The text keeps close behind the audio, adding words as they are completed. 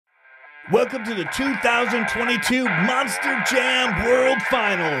Welcome to the 2022 Monster Jam World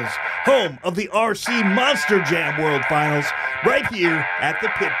Finals, home of the RC Monster Jam World Finals, right here at the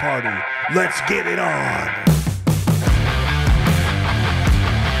Pit Party. Let's get it on.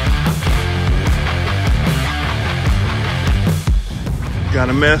 Got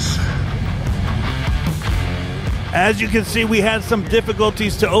a miss. As you can see, we had some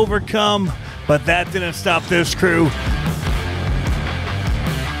difficulties to overcome, but that didn't stop this crew.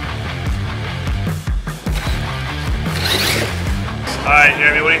 Alright,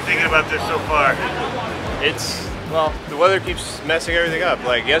 Jeremy, what are you thinking about this so far? Well, the weather keeps messing everything up.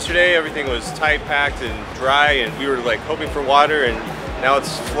 Like yesterday, everything was tight, packed, and dry, and we were like hoping for water, and now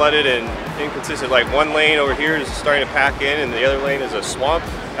it's flooded and inconsistent. Like one lane over here is starting to pack in, and the other lane is a swamp.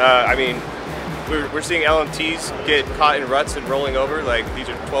 I mean, we're seeing LMTs get caught in ruts and rolling over. Like these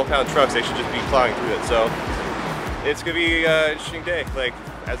are 12-pound trucks; they should just be plowing through it. So it's gonna be an interesting day. Like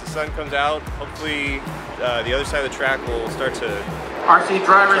as the sun comes out, hopefully the other side of the track will start to. RC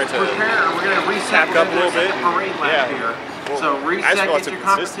drivers prepare. We're going to reset up a little bit. Parade lap here. So reset, get your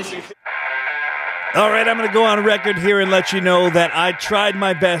competition. All right, I'm going to go on record here and let you know that I tried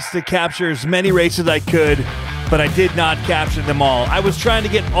my best to capture as many races as I could, but I did not capture them all. I was trying to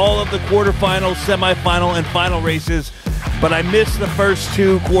get all of the quarterfinal, semifinal, and final races, but I missed the first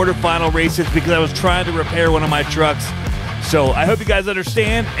two quarterfinal races because I was trying to repair one of my trucks. So I hope you guys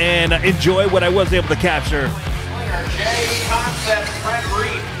understand and enjoy what I was able to capture. J Concepts, Fred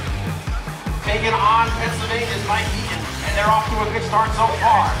Reed, taking on Pennsylvania's Mike Eaton, and they're off to a good start so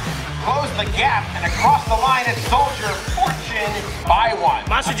far. Close the gap, and across the line it's Soldier, Fortune by one.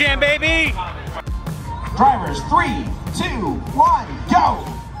 Monster Jam, baby! Drivers, 3, 2, 1, go!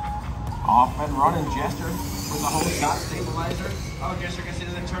 Off and running Jester with the whole shot stabilizer. Oh, Jester gets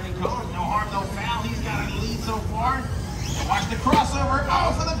into the turning cone. No harm, no foul. He's got a lead so far. Watch the crossover.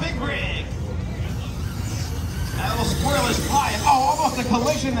 Oh, for the big rig. That little squirrel is flying. Oh, almost a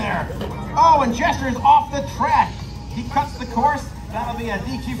collision there. Oh, and Jester's off the track. He cuts the course. That'll be a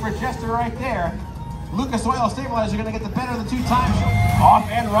DQ for Jester right there. Lucas Oil Stabilizer going to get the better of the 2 times. Off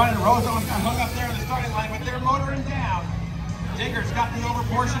and running. Rozo's got hung up there in the starting line, but they're motoring down. Digger's got the over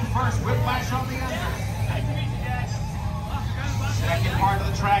portion first. Whiplash on the under. Second part of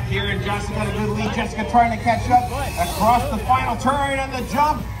the track here, and Johnson got a good lead. Jessica trying to catch up across the final turn and the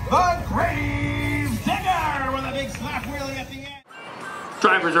jump. The Grave Digger with a big slap wheelie at the end.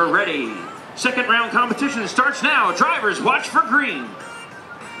 Drivers are ready. Second round competition starts now. Drivers, watch for green.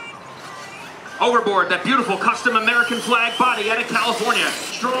 Overboard, that beautiful custom American flag body out of California.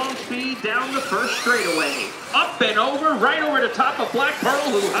 Strong speed down the first straightaway. Up and over, right over the top of Black Pearl,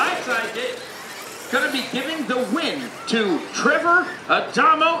 who high-sided it. Going to be giving the win to Trevor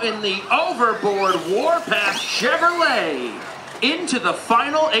Adamo in the Overboard Warpath Chevrolet. Into the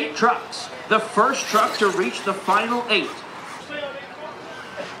final 8 trucks. The first truck to reach the final 8.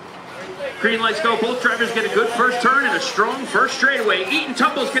 Green lights go. Both drivers get a good first turn and a strong first straightaway. Eaton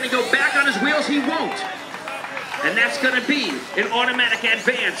Tumple's going to go back on his wheels. He won't. And that's going to be an automatic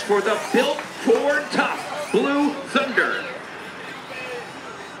advance for the Built Ford Tough Blue Thunder.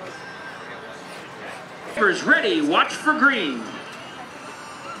 Drivers ready. Watch for green.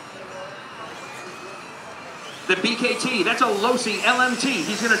 The BKT, that's a Losi LMT.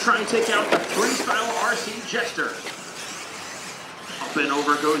 He's going to try and take out the Freestyle RC Jester. Up and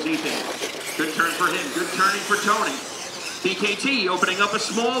over goes Ethan. Good turn for him. Good turning for Tony. BKT opening up a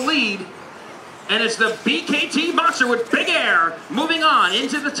small lead. And it's the BKT Monster with Big Air moving on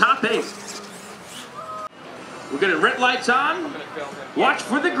into the top 8. We're getting red lights on. Watch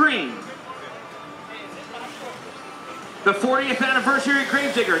for the green. The 40th anniversary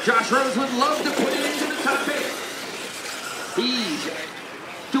Gravedigger. Josh Rose would love to put it into the top 8. He's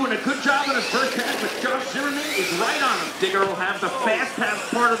doing a good job on his first pass, but Josh Zimmerman is right on him. Digger will have the fast pass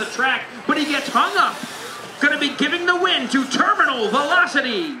part of the track, but he gets hung up. Going to be giving the win to Terminal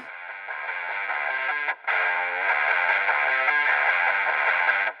Velocity.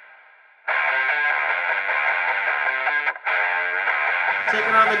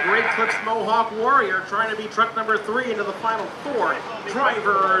 Taking on the Great Clips Mohawk Warrior, trying to be truck number 3 into the final 4.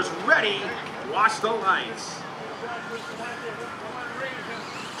 Drivers ready. Watch the lights.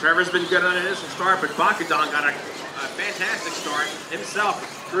 Trevor's been good on an initial start, but Bakadon got a fantastic start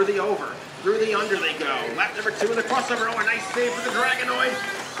himself. Through the over, through the under they go. Lap number 2 in the crossover. Oh, a nice save for the Dragonoid.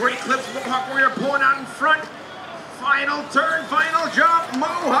 Great Clips Mohawk Warrior pulling out in front. Final turn, final jump.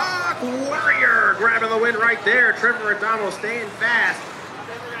 Mohawk Warrior grabbing the win right there. Trevor Adamo staying fast.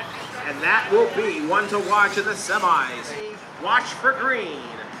 And that will be one to watch in the semis. Watch for green.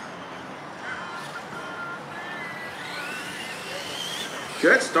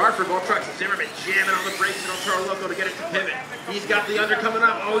 Good start for both trucks. Zimmerman jamming on the brakes and El Toro Loco to get it to pivot. He's got the under coming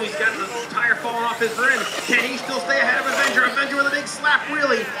up. Oh, he's got the tire falling off his rim. Can he still stay ahead of Avenger? Avenger with a big slap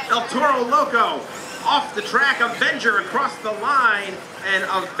wheelie. El Toro Loco off the track. Avenger across the line. And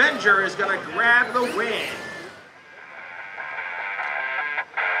Avenger is going to grab the win.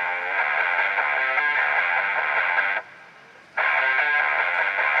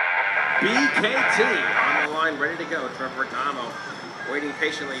 BKT on the line, ready to go. Trevor Adamo waiting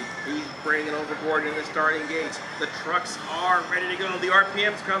patiently. He's bringing it overboard in the starting gates. The trucks are ready to go. The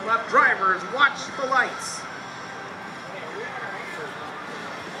RPMs come up. Drivers, watch the lights.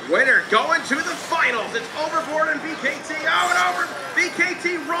 Winner going to the finals. It's overboard and BKT. Oh, and over.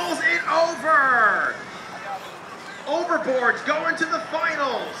 BKT rolls it over. Overboard's going to the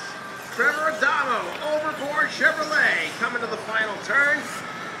finals. Trevor Adamo, overboard Chevrolet, coming to the final turn.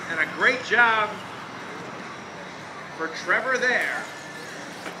 And a great job for Trevor there.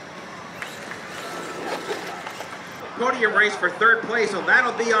 Podium race for third place, so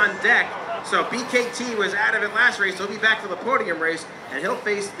that'll be on deck. So BKT was out of it last race, so he'll be back for the podium race, and he'll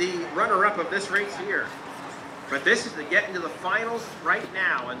face the runner-up of this race here. But this is to get into the finals right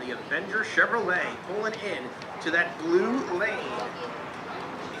now, and the Avenger Chevrolet pulling in to that blue lane.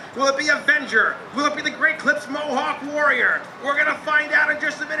 Will it be Avenger? Will it be the Great Clips Mohawk Warrior? We're going to find out in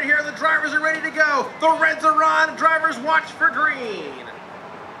just a minute here. The drivers are ready to go. The reds are on. Drivers watch for green.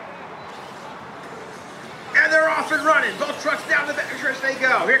 And they're off and running. Both trucks down the backstretch they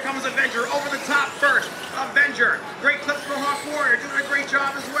go. Here comes Avenger over the top first. Avenger, Great Clips Mohawk Warrior doing a great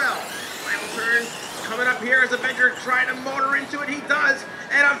job as well. Final turn coming up here as Avenger trying to motor into it. He does.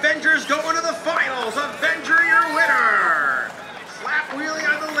 And Avenger's going to the finals. Avenger, your winner. Slap wheelie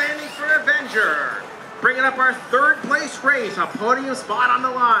on the landing for Avenger. Bringing up our third place race, a podium spot on the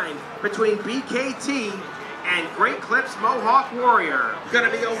line between BKT and Great Clips Mohawk Warrior.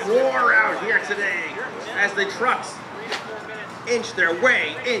 Gonna be a war out here today as the trucks inch their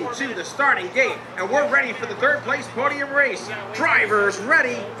way into the starting gate. And we're ready for the third place podium race. Drivers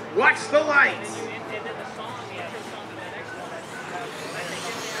ready, watch the lights.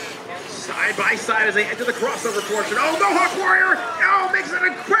 Side by side as they enter the crossover portion. Oh, Mohawk Warrior! Oh, makes an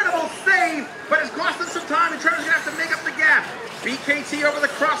incredible save, but it's cost him some time, and Trevor's gonna have to make up the gap. BKT over the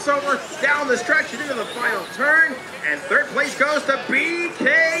crossover, down the stretch and into the final turn, and third place goes to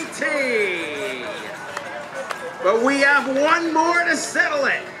BKT. But we have one more to settle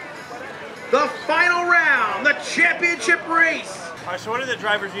it. The final round, the championship race. All right, so what do the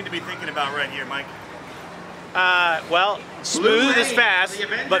drivers need to be thinking about right here, Mike? Well, smooth is fast,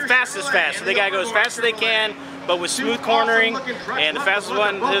 but fast is fast. So they gotta go as fast as they can, but with smooth cornering, and the fastest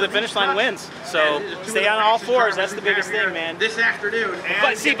one to the finish line wins. So stay on all fours. That's the biggest thing, man. This afternoon.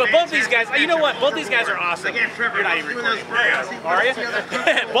 But see, but both these guys, you know what? Both these guys are awesome. You're not even recording. Are you?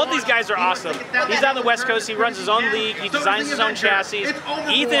 Both these guys are awesome. He's on the West Coast. He runs his own league. He designs his own chassis.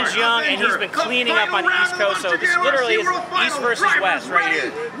 Ethan's young, and he's been cleaning up on the East Coast. So this literally is East versus West right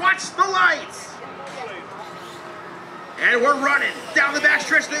here. Watch the lights. And we're running. Down the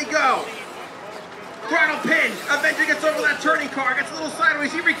backstretch they go. Throttle pin. Avenger gets over that turning car. Gets a little sideways.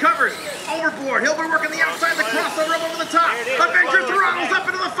 He recovers. Overboard. He'll be working the outside of the crossover up over the top. Avenger throttles up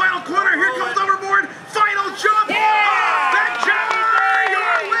into the final corner. Here comes overboard. Final jump. Avenger,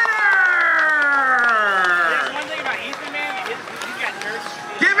 your winner. One thing about Ethan, man, he's got nerves.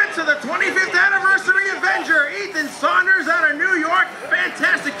 Give it to the 25th anniversary Avenger. Ethan Saunders out of New York.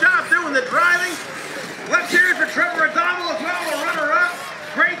 Fantastic job doing the driving. Let's hear it for Trevor Adamo as well, the runner-up.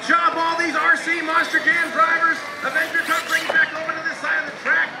 Great job, all these RC Monster Jam drivers. Avenger comes brings back over to this side of the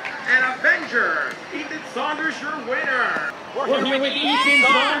track. And Avenger, Ethan Saunders, your winner. We're here with Ethan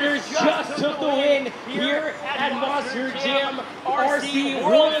Saunders, just took the win here at Monster Jam RC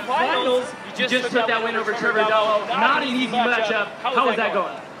World Finals. You just took that win over Trevor Adamo. Not an easy matchup. How is that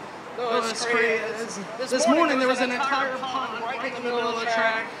going? Oh, it's great. This morning there was an entire pond right in the middle of the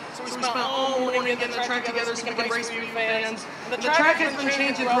track. So we spent all morning getting the track together so we could race with you fans. And the track has been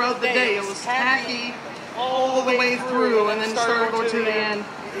changing throughout the day. It was tacky all the way through, and then started going to the end.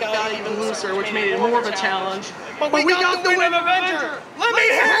 It got even looser, which made it more of a challenge. But we got the win, Avenger! Let me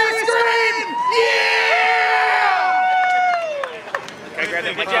hear you scream!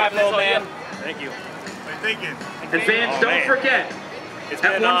 Yeah! Good job, old man. Thank you. What are you thinking? And fans, don't forget,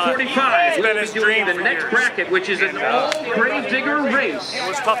 at 1:45, we'll be doing the next bracket, which is an all-Gravedigger race. It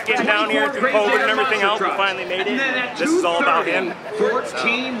was tough getting down here through COVID and everything else. We finally made it. This is all about him.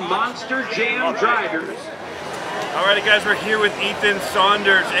 14 Monster Jam drivers. Alrighty, guys, we're here with Ethan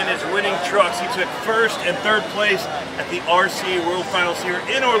Saunders and his winning trucks. He took first and third place at the RC World Finals here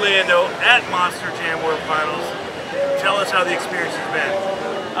in Orlando at Monster Jam World Finals. Tell us how the experience has been.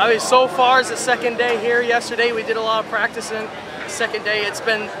 I mean, so far it's the second day here. Yesterday we did a lot of practicing. Second day, it's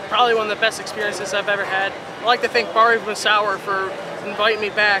been probably one of the best experiences I've ever had. I'd like to thank Barry Sauer for inviting me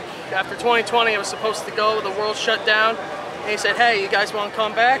back. After 2020, I was supposed to go, the world shut down, and he said, hey, you guys want to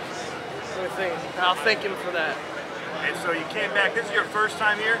come back? I'll thank him for that. And so you came back, this is your first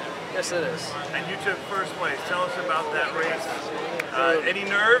time here? Yes, it is. And you took first place. Tell us about that race. Any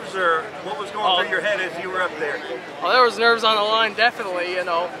nerves, or what was going through your head as you were up there? Well, there was nerves on the line, definitely. You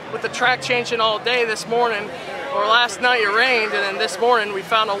know, with the track changing all day this morning, or last night it rained, and then this morning we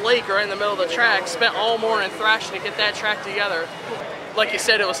found a lake right in the middle of the track. Spent all morning thrashing to get that track together. Like you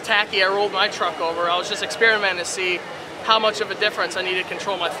said, it was tacky. I rolled my truck over. I was just experimenting to see how much of a difference I needed to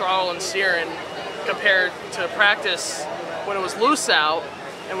control my throttle and steering compared to practice when it was loose out.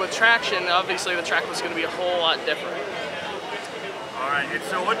 And with traction, obviously the track was going to be a whole lot different. All right, and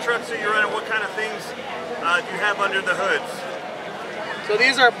so what trucks are you running? What kind of things do you have under the hoods? So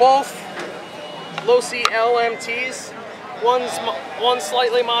these are both Losi LMTs. One's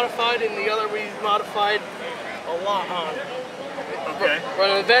slightly modified and the other we modified a lot on. Okay.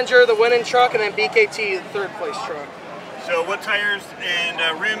 Running Avenger, the winning truck, and then BKT, the third place truck. So what tires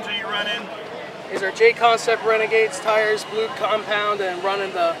and rims are you running? These are J-Concept Renegades tires, blue compound, and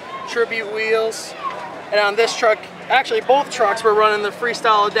running the Tribute wheels. And on this truck, actually both trucks, we're running the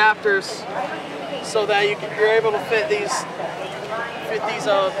freestyle adapters so that you're able to fit these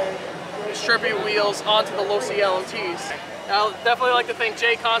Tribute wheels onto the Losi LMTs. I'll definitely like to thank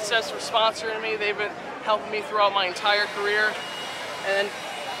J-Concepts for sponsoring me. They've been helping me throughout my entire career. And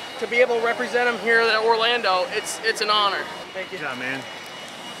to be able to represent them here at Orlando, it's an honor. Thank you. Good job, man.